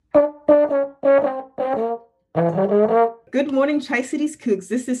Good morning, Tri-Cities Cougs.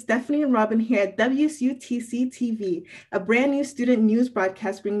 This is Stephanie and Robin here at WSUTC TV, a brand new student news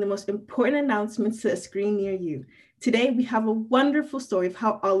broadcast bringing the most important announcements to a screen near you. Today, we have a wonderful story of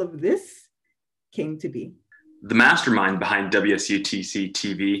how all of this came to be. The mastermind behind WSUTC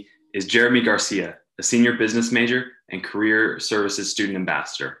TV is Jeremy Garcia, a senior business major and career services student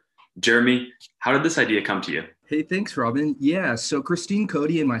ambassador. Jeremy, how did this idea come to you? Hey, thanks, Robin. Yeah, so Christine,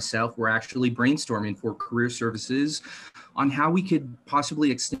 Cody, and myself were actually brainstorming for career services on how we could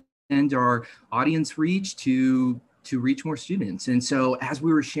possibly extend our audience reach to reach more students. And so as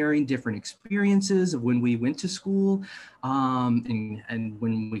we were sharing different experiences of when we went to school and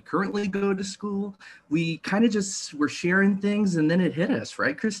when we currently go to school, we kind of just were sharing things and then it hit us,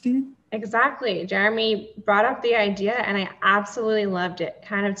 right, Christine? Exactly. Jeremy brought up the idea and I absolutely loved it.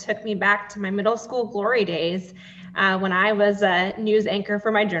 Kind of took me back to my middle school glory days when I was a news anchor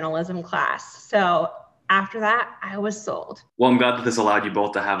for my journalism class. So after that, I was sold. Well, I'm glad that this allowed you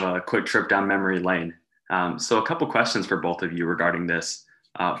both to have a quick trip down memory lane. So a couple questions for both of you regarding this.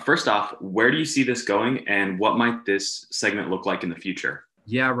 First off, where do you see this going and what might this segment look like in the future?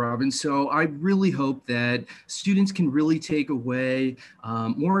 Yeah, Robin. So I really hope that students can really take away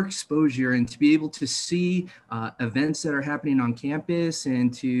more exposure and to be able to see events that are happening on campus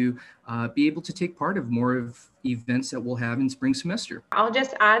and to be able to take part of more of events that we'll have in spring semester. I'll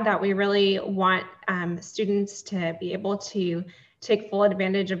just add that we really want students to be able to take full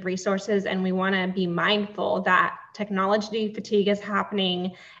advantage of resources, and we want to be mindful that technology fatigue is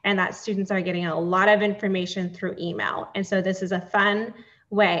happening and that students are getting a lot of information through email. And so this is a fun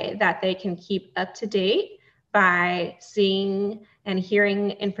way that they can keep up to date by seeing and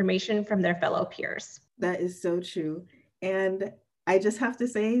hearing information from their fellow peers. That is so true. And I just have to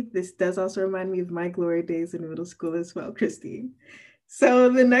say, this does also remind me of my glory days in middle school as well, Christine. So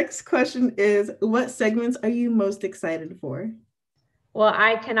the next question is, what segments are you most excited for? Well,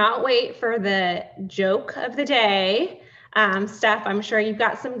 I cannot wait for the joke of the day. Steph, I'm sure you've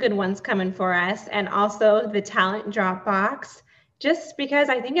got some good ones coming for us, and also the talent drop box, just because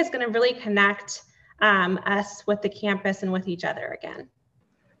I think it's going to really connect us with the campus and with each other again.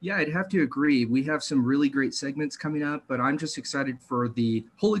 Yeah, I'd have to agree. We have some really great segments coming up, but I'm just excited for the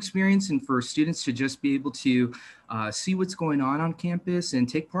whole experience and for students to just be able to see what's going on campus and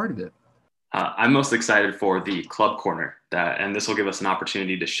take part of it. I'm most excited for the club corner, and this will give us an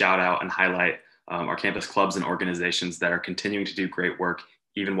opportunity to shout out and highlight our campus clubs and organizations that are continuing to do great work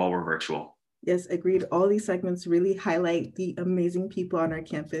even while we're virtual. Yes, agreed. All these segments really highlight the amazing people on our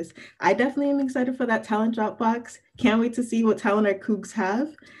campus. I definitely am excited for that talent drop box. Can't wait to see what talent our Cougs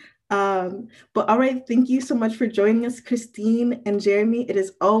have. But all right, thank you so much for joining us, Christine and Jeremy. It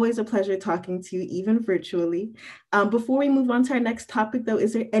is always a pleasure talking to you, even virtually. Before we move on to our next topic, though,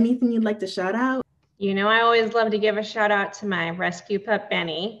 is there anything you'd like to shout out? You know, I always love to give a shout out to my rescue pup,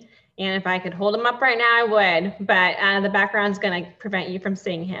 Benny. And if I could hold him up right now, I would, but the background's going to prevent you from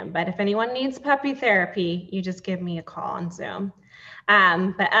seeing him. But if anyone needs puppy therapy, you just give me a call on Zoom.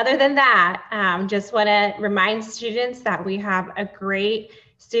 But other than that, just want to remind students that we have a great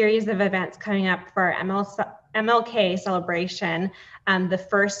series of events coming up for MLK celebration. The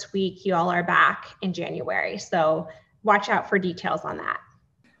first week you all are back in January. So watch out for details on that.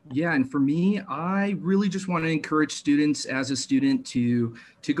 Yeah, and for me, I really just want to encourage students as a student to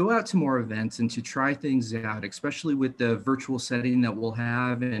go out to more events and to try things out, especially with the virtual setting that we'll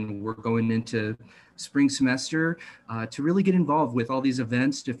have, and we're going into spring semester, to really get involved with all these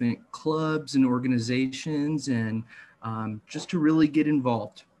events, different clubs and organizations, and just to really get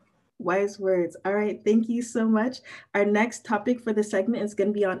involved. Wise words. All right, thank you so much. Our next topic for the segment is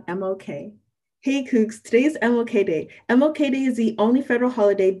going to be on MLK. Hey Cougs, today is MLK Day. MLK Day is the only federal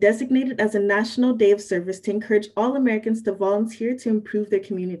holiday designated as a national day of service to encourage all Americans to volunteer to improve their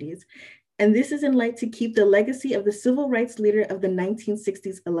communities. And this is in light to keep the legacy of the civil rights leader of the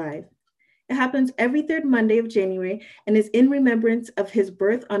 1960s alive. It happens every third Monday of January and is in remembrance of his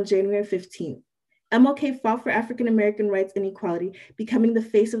birth on January 15th. MLK fought for African American rights and equality, becoming the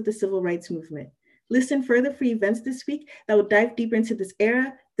face of the civil rights movement. Listen further for events this week that will dive deeper into this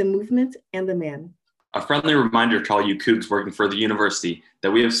era, the movement, and the man. A friendly reminder to all you Cougs working for the university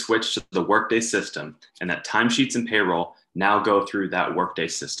that we have switched to the Workday system and that timesheets and payroll now go through that Workday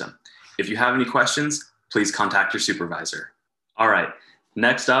system. If you have any questions, please contact your supervisor. All right,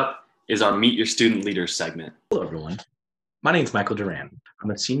 next up is our Meet Your Student Leaders segment. Hello, everyone. My name is Michael Duran.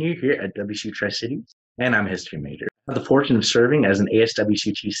 I'm a senior here at WSU Tri-Cities, and I'm a history major. I have the fortune of serving as an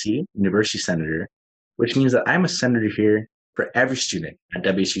ASWCTC University Senator, which means that I'm a senator here for every student at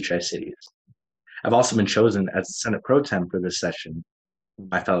WSU Tri-Cities. I've also been chosen as the Senate Pro Tem for this session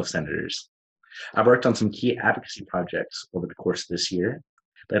by fellow senators. I've worked on some key advocacy projects over the course of this year,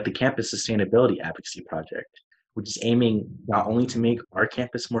 like the Campus Sustainability Advocacy Project, which is aiming not only to make our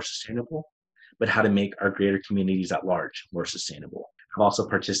campus more sustainable, but how to make our greater communities at large more sustainable. I've also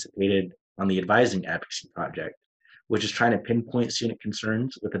participated on the Advising Advocacy Project, which is trying to pinpoint student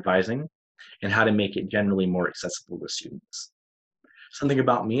concerns with advising and how to make it generally more accessible to students. Something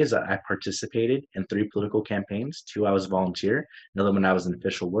about me is that I participated in 3 political campaigns, 2 I was a volunteer, another one I was an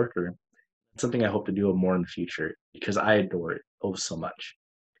official worker. It's something I hope to do more in the future because I adore it oh so much.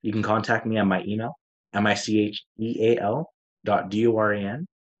 You can contact me on my email,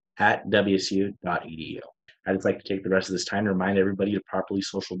 micheal.duran@wsu.edu. I'd just like to take the rest of this time to remind everybody to properly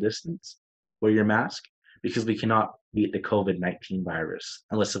social distance, wear your mask, because we cannot beat the COVID-19 virus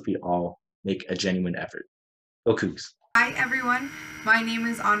unless if we all make a genuine effort. Go Cougs. Hi everyone, my name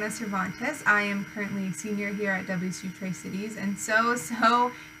is Ana Cervantes. I am currently a senior here at WSU Tri-Cities and so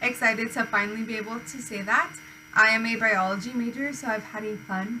excited to finally be able to say that. I am a biology major, so I've had a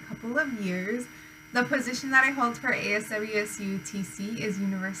fun couple of years. The position that I hold for ASWSU TC is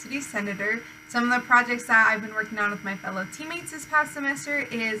University Senator. Some of the projects that I've been working on with my fellow teammates this past semester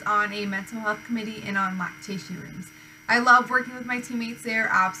is on a mental health committee and on lactation rooms. I love working with my teammates. They are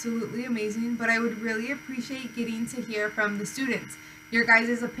absolutely amazing, but I would really appreciate getting to hear from the students. Your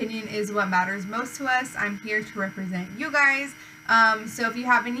guys' opinion is what matters most to us. I'm here to represent you guys. So if you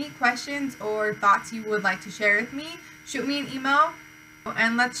have any questions or thoughts you would like to share with me, shoot me an email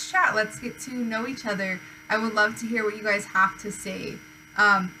and let's chat. Let's get to know each other. I would love to hear what you guys have to say.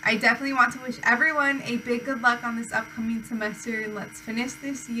 I definitely want to wish everyone a big good luck on this upcoming semester and let's finish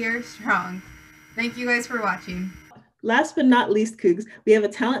this year strong. Thank you guys for watching. Last but not least, Cougs, we have a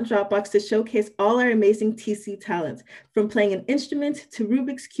talent Dropbox to showcase all our amazing TC talents. From playing an instrument to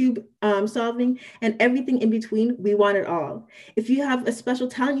Rubik's Cube solving and everything in between, we want it all. If you have a special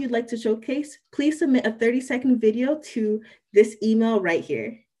talent you'd like to showcase, please submit a 30-second video to this email right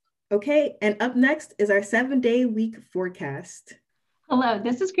here. Okay, and up next is our 7-day week forecast. Hello,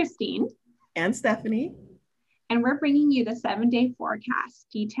 this is Christine. And Stephanie. And we're bringing you the 7-day forecast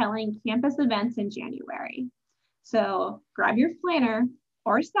detailing campus events in January. So grab your planner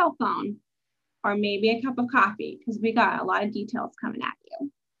or cell phone, or maybe a cup of coffee, because we got a lot of details coming at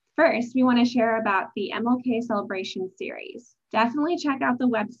you. First, we want to share about the MLK Celebration Series. Definitely check out the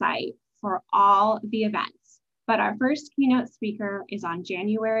website for all the events. But our first keynote speaker is on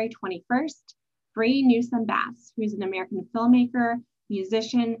January 21st, Bree Newsome Bass, who's an American filmmaker,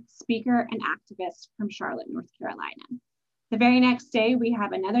 musician, speaker, and activist from Charlotte, North Carolina. The very next day, we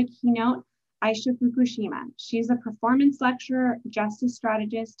have another keynote, Aisha Fukushima. She's a performance lecturer, justice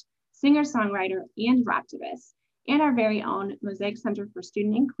strategist, singer-songwriter, and raptivist. And our very own Mosaic Center for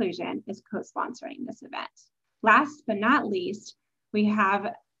Student Inclusion is co-sponsoring this event. Last but not least, we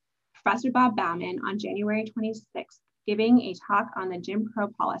have Professor Bob Bauman on January 26th, giving a talk on the Jim Crow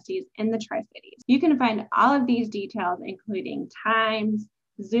policies in the Tri-Cities. You can find all of these details, including times,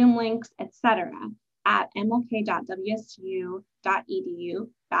 Zoom links, etc., at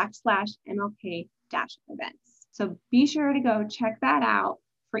mlk.wsu.edu/MLK-events. So be sure to go check that out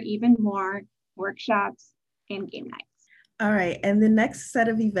for even more workshops and game nights. All right, and the next set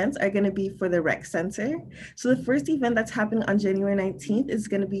of events are going to be for the Rec Center. So the first event that's happening on January 19th is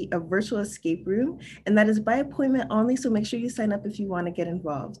going to be a virtual escape room, and that is by appointment only, so make sure you sign up if you want to get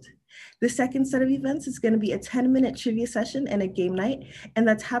involved. The second set of events is going to be a 10-minute trivia session and a game night, and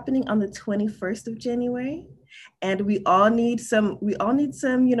that's happening on the 21st of January. And we all need some,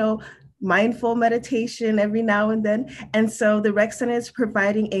 mindful meditation every now and then. And so the Rec Center is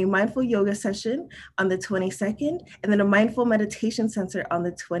providing a mindful yoga session on the 22nd, and then a mindful meditation center on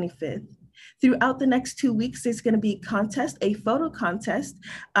the 25th. Throughout the next 2 weeks, there's going to be a photo contest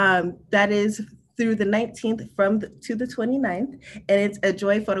that is through the 19th to the 29th, and it's a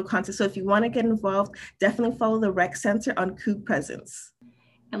joy photo contest. So if you want to get involved, definitely follow the Rec Center on Coug Presence.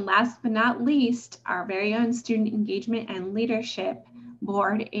 And last but not least, our very own Student Engagement and Leadership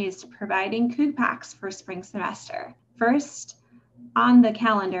Board is providing Coug Packs for spring semester. First on the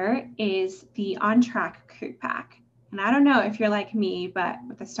calendar is the On Track Coug Pack. And I don't know if you're like me, but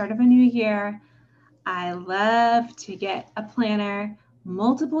with the start of a new year, I love to get a planner,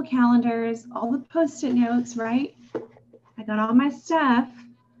 multiple calendars, all the Post-it notes, right? I got all my stuff,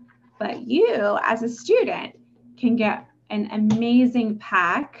 but you as a student can get an amazing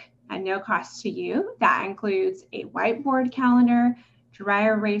pack at no cost to you. That includes a whiteboard calendar, dry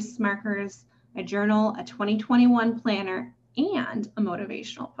erase markers, a journal, a 2021 planner, and a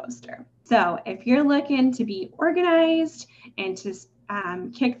motivational poster. So if you're looking to be organized and to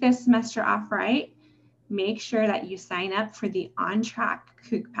kick this semester off right, make sure that you sign up for the On Track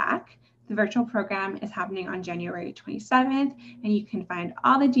Coug Pack. The virtual program is happening on January 27th, and you can find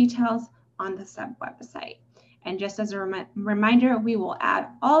all the details on the SUB website. And just as a reminder, we will add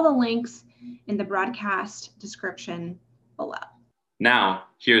all the links in the broadcast description below. Now,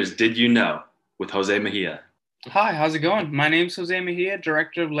 here's Did You Know with Jose Mejia. Hi, how's it going? My name is Jose Mejia,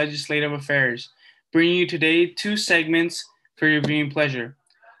 Director of Legislative Affairs, bringing you today 2 segments for your viewing pleasure.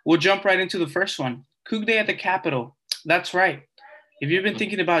 We'll jump right into the first one, Coug Day at the Capitol. That's right. If you've been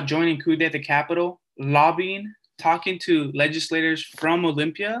thinking about joining Coug Day at the Capitol, lobbying, talking to legislators from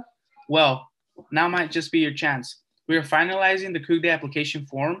Olympia, well, now might just be your chance. We are finalizing the Coug Day application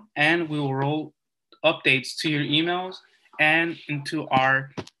form, and we will roll updates to your emails and into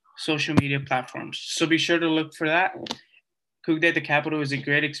our social media platforms. So be sure to look for that. Coug Day at the Capitol is a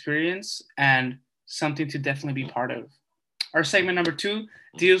great experience and something to definitely be part of. Our segment number 2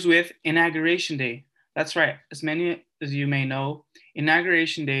 deals with Inauguration Day. That's right. As many as you may know,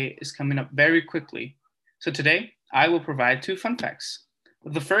 Inauguration Day is coming up very quickly. So today, I will provide 2 fun facts.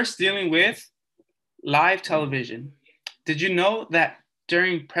 The first dealing with live television. Did you know that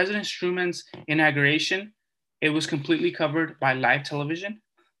during President Truman's inauguration, it was completely covered by live television?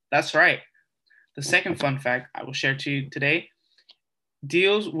 That's right. The second fun fact I will share to you today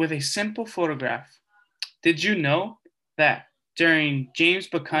deals with a simple photograph. Did you know that during James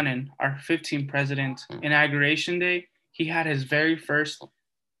Buchanan, our 15th president's inauguration day, he had his very first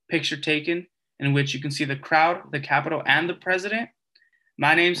picture taken in which you can see the crowd, the Capitol, and the president?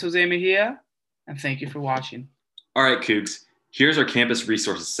 My name's Jose Mejia, and thank you for watching. All right, Cougs, here's our campus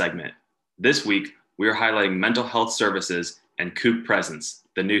resources segment. This week, we are highlighting mental health services and Coug Presence,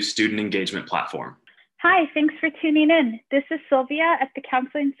 the new student engagement platform. Hi, thanks for tuning in. This is Sylvia at the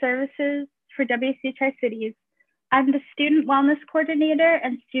Counseling Services for WSU Tri-Cities. I'm the Student Wellness Coordinator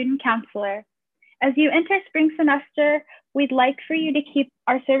and Student Counselor. As you enter spring semester, we'd like for you to keep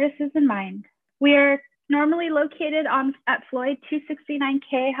our services in mind. We are normally located at Floyd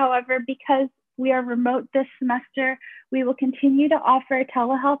 269K. However, because we are remote this semester, we will continue to offer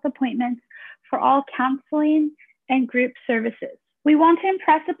telehealth appointments for all counseling and group services. We want to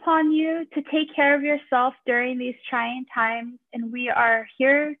impress upon you to take care of yourself during these trying times, and we are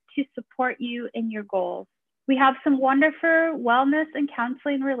here to support you in your goals. We have some wonderful wellness and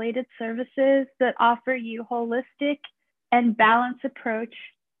counseling related services that offer you holistic and balanced approach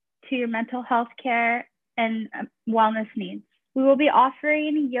to your mental health care and wellness needs. We will be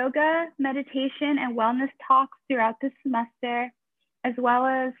offering yoga, meditation, and wellness talks throughout this semester, as well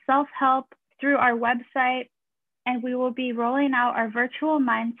as self-help through our website. And we will be rolling out our virtual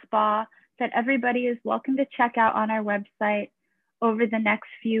mind spa that everybody is welcome to check out on our website over the next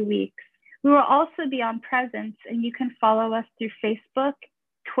few weeks. We will also be on Presence, and you can follow us through Facebook,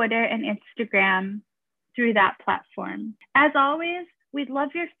 Twitter, and Instagram through that platform. As always, we'd love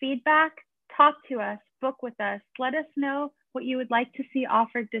your feedback. Talk to us, book with us. Let us know what you would like to see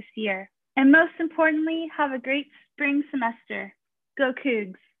offered this year. And most importantly, have a great spring semester. Go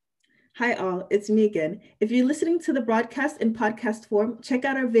Cougs. Hi all, it's me again. If you're listening to the broadcast in podcast form, check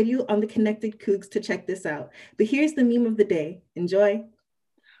out our video on the Connected Cougs to check this out. But here's the meme of the day. Enjoy.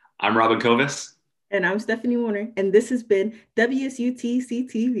 I'm Robin Kovis. And I'm Stephanie Warner, and this has been WSUTC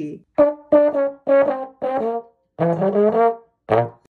TV.